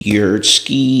Your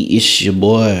ski, it's your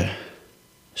boy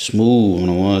Smooth on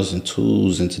the ones and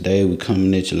twos, and today we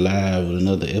coming at you live with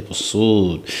another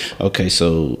episode. Okay,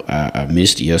 so I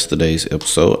missed yesterday's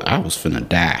episode. I was finna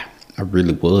die. I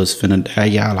really was finna die,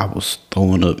 y'all. I was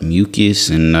throwing up mucus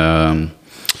and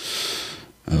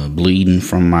bleeding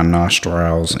from my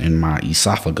nostrils and my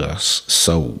esophagus.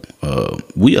 So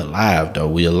we alive though.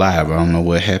 We alive. I don't know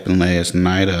what happened last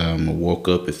night. I woke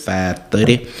up at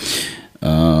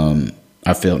 5:30.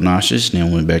 I felt nauseous,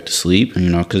 then went back to sleep,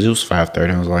 because it was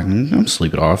 5:30. I was like, I'm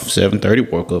sleeping off.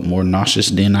 7:30, woke up more nauseous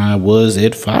than I was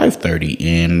at 5:30.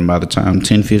 And by the time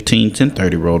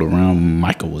 10:30 rolled around,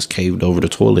 Michael was caved over the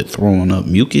toilet, throwing up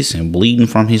mucus and bleeding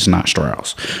from his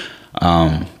nostrils.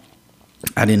 I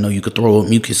didn't know you could throw up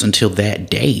mucus until that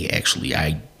day, actually.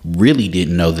 I really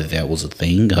didn't know that was a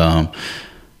thing.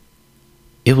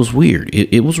 It was weird.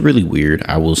 It was really weird.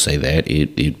 I will say that.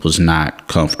 It was not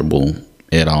comfortable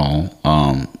at all.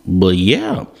 But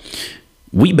yeah,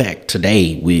 we back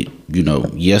today with,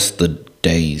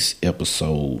 yesterday's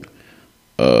episode.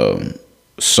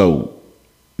 So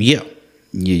yeah,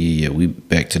 we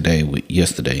back today with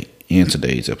yesterday and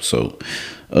today's episode.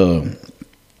 But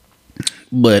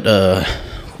all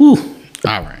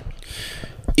right.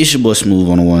 It's your boy Smooth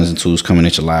on the ones and twos coming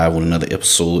at you live with another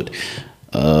episode.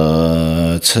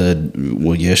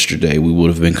 Yesterday we would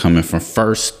have been coming from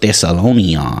First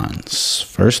Thessalonians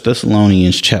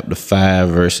chapter 5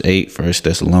 verse 8. First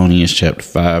Thessalonians chapter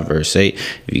 5 verse 8.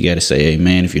 If you gotta say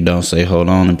amen, if you don't, say hold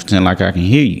on and pretend like I can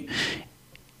hear you.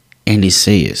 And it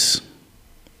says,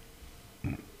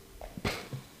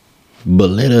 but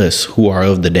let us who are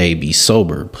of the day be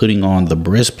sober, putting on the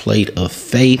breastplate of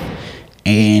faith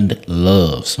and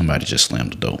love. Somebody just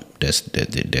slammed the door. That's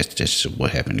just what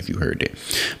happened if you heard that.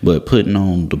 But putting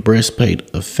on the breastplate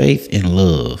of faith and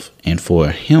love, and for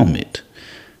a helmet,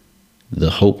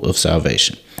 the hope of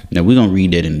salvation. Now we're gonna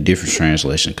read that in a different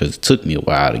translation because it took me a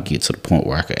while to get to the point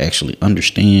where I could actually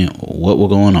understand what was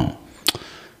going on.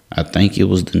 I think it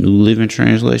was the New Living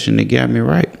Translation that got me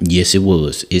right. Yes, it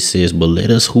was. It says, but let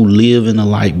us who live in the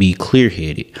light be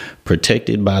clear-headed,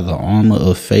 protected by the armor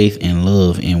of faith and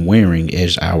love, and wearing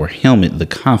as our helmet the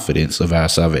confidence of our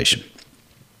salvation.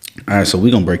 All right, so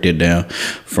we're going to break that down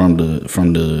from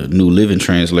the New Living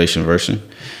Translation version.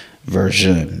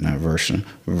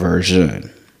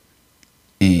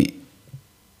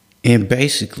 And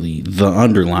basically, the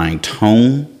underlying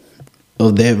tone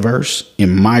of that verse,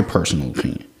 in my personal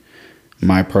opinion,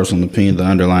 the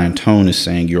underlying tone is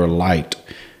saying your light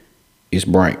is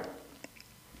bright.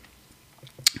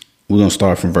 We're going to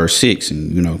start from verse 6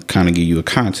 and, kind of give you a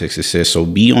context. It says, so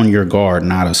be on your guard,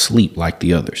 not asleep like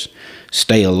the others.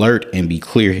 Stay alert and be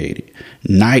clear-headed.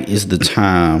 Night is the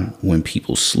time when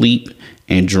people sleep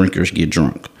and drinkers get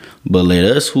drunk. But let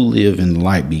us who live in the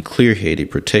light be clear-headed,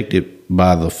 protected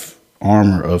by the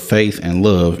armor of faith and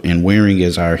love, and wearing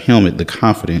as our helmet the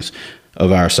confidence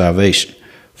of our salvation.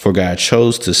 For God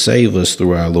chose to save us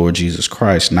through our Lord Jesus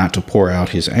Christ, not to pour out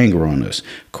his anger on us.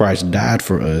 Christ died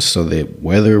for us so that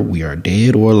whether we are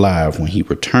dead or alive, when he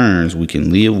returns, we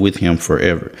can live with him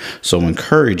forever. So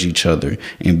encourage each other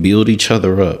and build each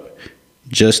other up,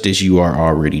 just as you are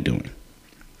already doing.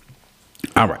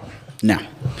 All right. Now,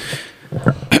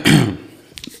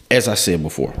 as I said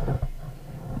before,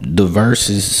 the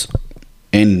verses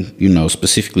and,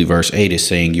 specifically verse 8 is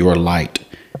saying your light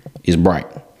is bright.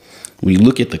 When you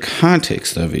look at the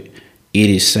context of it, it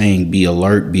is saying be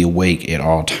alert, be awake at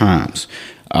all times.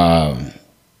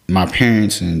 My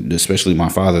parents, and especially my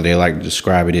father, they like to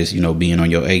describe it as, being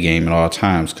on your A game at all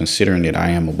times, considering that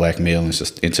I am a black male in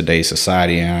today's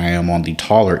society and I am on the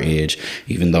taller edge,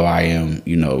 even though I am,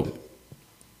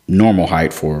 normal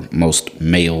height for most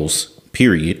males,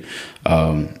 period.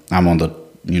 I'm on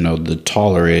the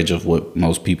taller edge of what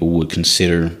most people would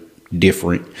consider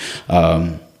different,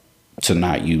 to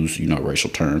not use, racial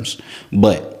terms.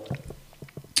 But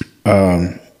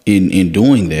in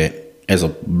doing that, as a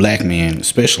black man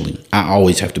especially, I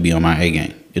always have to be on my A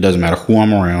game. It doesn't matter who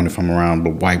I'm around. If I'm around the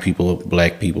white people,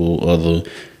 black people,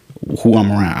 who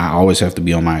I'm around, I always have to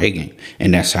be on my A game.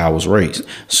 And that's how I was raised.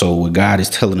 So what God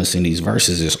is telling us in these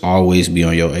verses is always be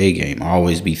on your A game.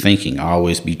 Always be thinking.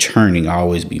 Always be churning.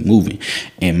 Always be moving.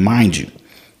 And mind you,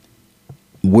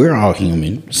 we're all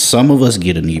human. Some of us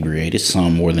get inebriated,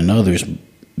 some more than others.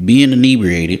 Being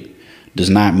inebriated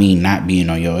does not mean not being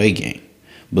on your A game.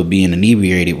 But being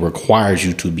inebriated requires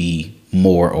you to be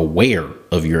more aware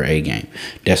of your A game.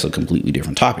 That's a completely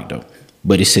different topic, though.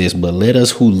 But it says, but let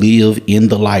us who live in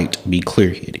the light be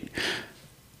clear-headed.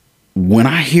 When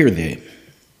I hear that,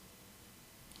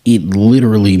 it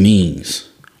literally means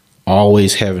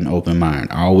Always have an open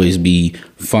mind. Always be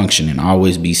functioning.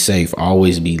 Always be safe.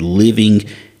 Always be living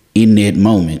in that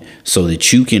moment so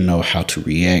that you can know how to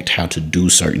react, how to do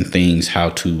certain things, how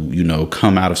to,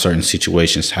 come out of certain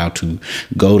situations, how to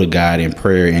go to God in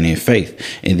prayer and in faith.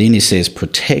 And then it says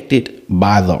protected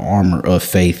by the armor of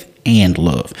faith and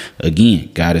love.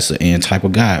 Again, God is an and type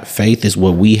of God. Faith is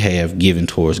what we have given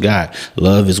towards God.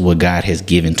 Love is what God has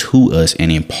given to us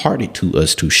and imparted to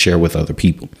us to share with other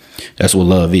people. That's what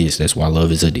love is. That's why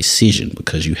love is a decision,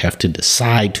 because you have to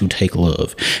decide to take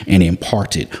love and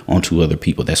impart it onto other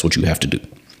people. That's what you have to do.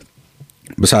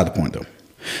 Beside the point, though.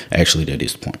 Actually, that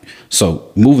is the point.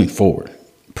 So moving forward,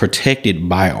 protected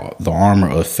by the armor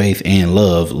of faith and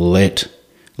love,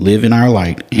 live in our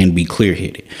light and be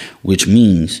clear-headed, which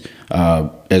means,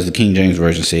 as the King James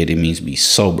Version said, it means be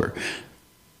sober.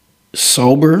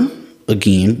 Sober,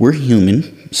 again, we're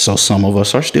human, so some of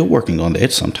us are still working on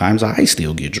that. Sometimes I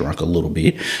still get drunk a little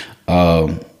bit.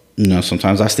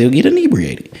 Sometimes I still get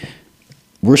inebriated.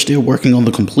 We're still working on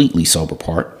the completely sober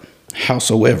part.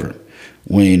 Howsoever,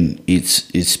 when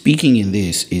it's speaking in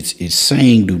this, it's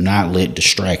saying do not let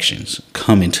distractions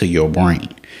come into your brain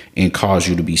and cause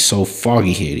you to be so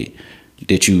foggy headed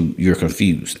that you're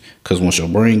confused. Because once your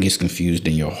brain gets confused,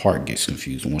 then your heart gets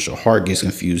confused. And once your heart gets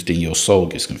confused, then your soul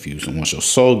gets confused. And once your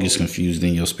soul gets confused,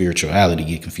 then your spirituality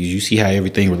gets confused. You see how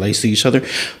everything relates to each other?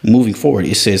 Moving forward,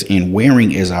 it says, in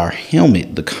wearing as our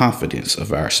helmet the confidence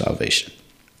of our salvation.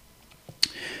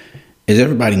 As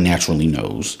everybody naturally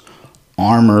knows,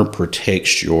 armor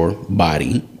protects your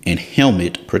body and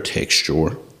helmet protects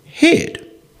your head,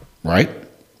 right?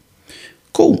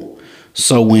 Cool.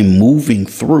 So when moving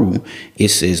through, it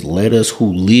says, let us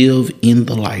who live in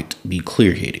the light be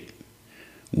clear-headed,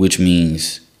 which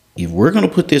means if we're going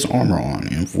to put this armor on,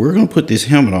 and if we're going to put this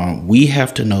helmet on, we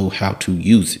have to know how to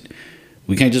use it.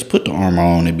 We can't just put the armor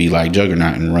on and be like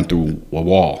Juggernaut and run through a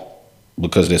wall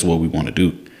because that's what we want to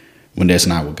do, when that's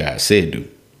not what God said do.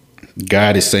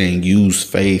 God is saying use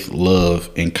faith, love,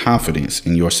 and confidence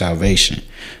in your salvation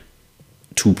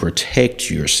to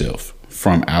protect yourself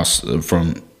from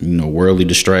worldly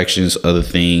distractions, other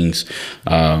things,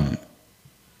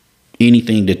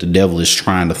 anything that the devil is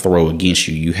trying to throw against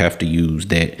you. You have to use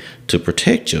that to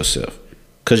protect yourself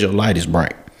because your light is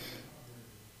bright.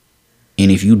 And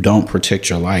if you don't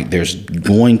protect your light, there's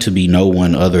going to be no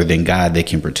one other than God that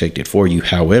can protect it for you.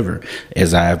 However,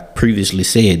 as I've previously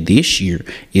said, this year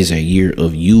is a year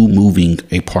of you moving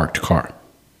a parked car.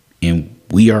 And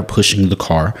we are pushing the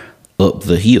car up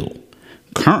the hill.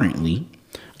 Currently,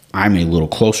 I'm a little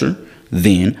closer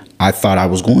than I thought I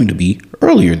was going to be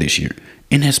earlier this year.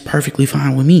 And that's perfectly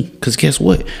fine with me. Because guess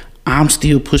what? I'm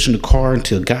still pushing the car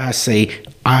until God say,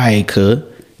 I could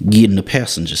get in the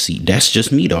passenger seat. That's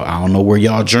just me, though. I don't know where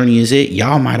y'all journey is at.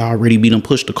 Y'all might already be done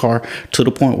pushed the car to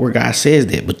the point where God says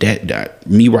that. But that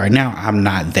me right now, I'm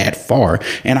not that far.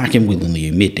 And I can willingly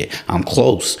admit that. I'm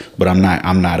close, but I'm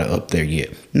not up there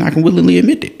yet. And I can willingly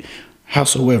admit that.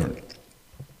 Howsoever,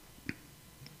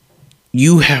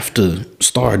 you have to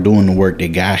start doing the work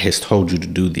that God has told you to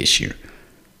do this year.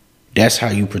 That's how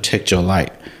you protect your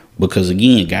light. Because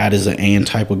again, God is an and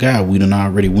type of God. We done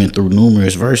already went through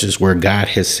numerous verses where God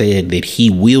has said that he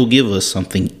will give us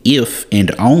something if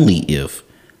and only if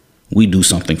we do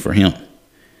something for him.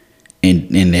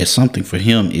 And that something for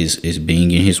him is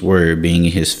being in his word, being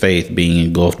in his faith, being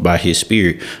engulfed by his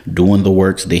spirit, doing the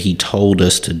works that he told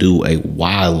us to do a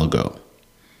while ago.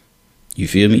 You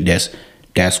feel me?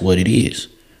 That's what it is.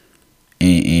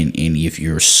 And if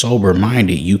you're sober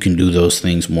minded, you can do those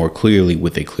things more clearly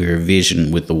with a clear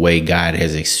vision, with the way God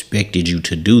has expected you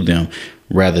to do them,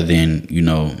 rather than,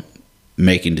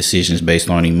 making decisions based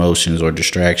on emotions or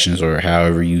distractions or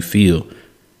however you feel.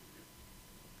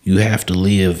 You have to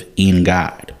live in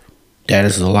God. That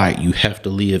is the light. You have to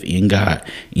live in God,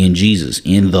 in Jesus,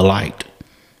 in the light.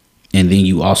 And then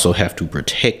you also have to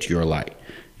protect your light.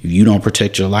 If you don't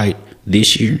protect your light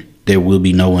this year, there will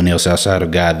be no one else outside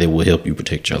of God that will help you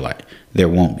protect your light. There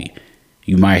won't be.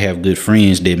 You might have good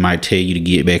friends that might tell you to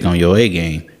get back on your A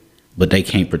game, but they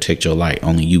can't protect your light.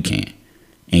 Only you can.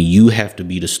 And you have to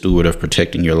be the steward of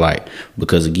protecting your light.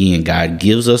 Because again, God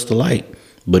gives us the light.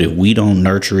 But if we don't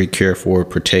nurture it, care for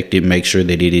it, protect it, make sure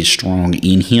that it is strong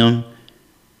in him,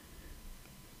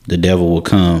 the devil will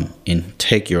come and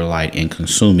take your light and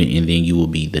consume it. And then you will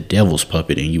be the devil's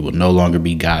puppet and you will no longer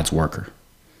be God's worker.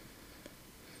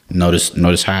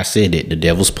 Notice how I said that, the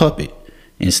devil's puppet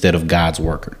instead of God's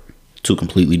worker. Two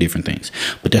completely different things.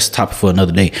 But that's a topic for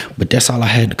another day. But that's all I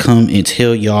had to come and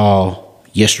tell y'all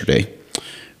yesterday.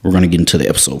 We're going to get into the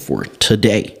episode for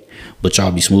today. But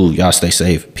y'all be smooth. Y'all stay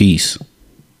safe. Peace.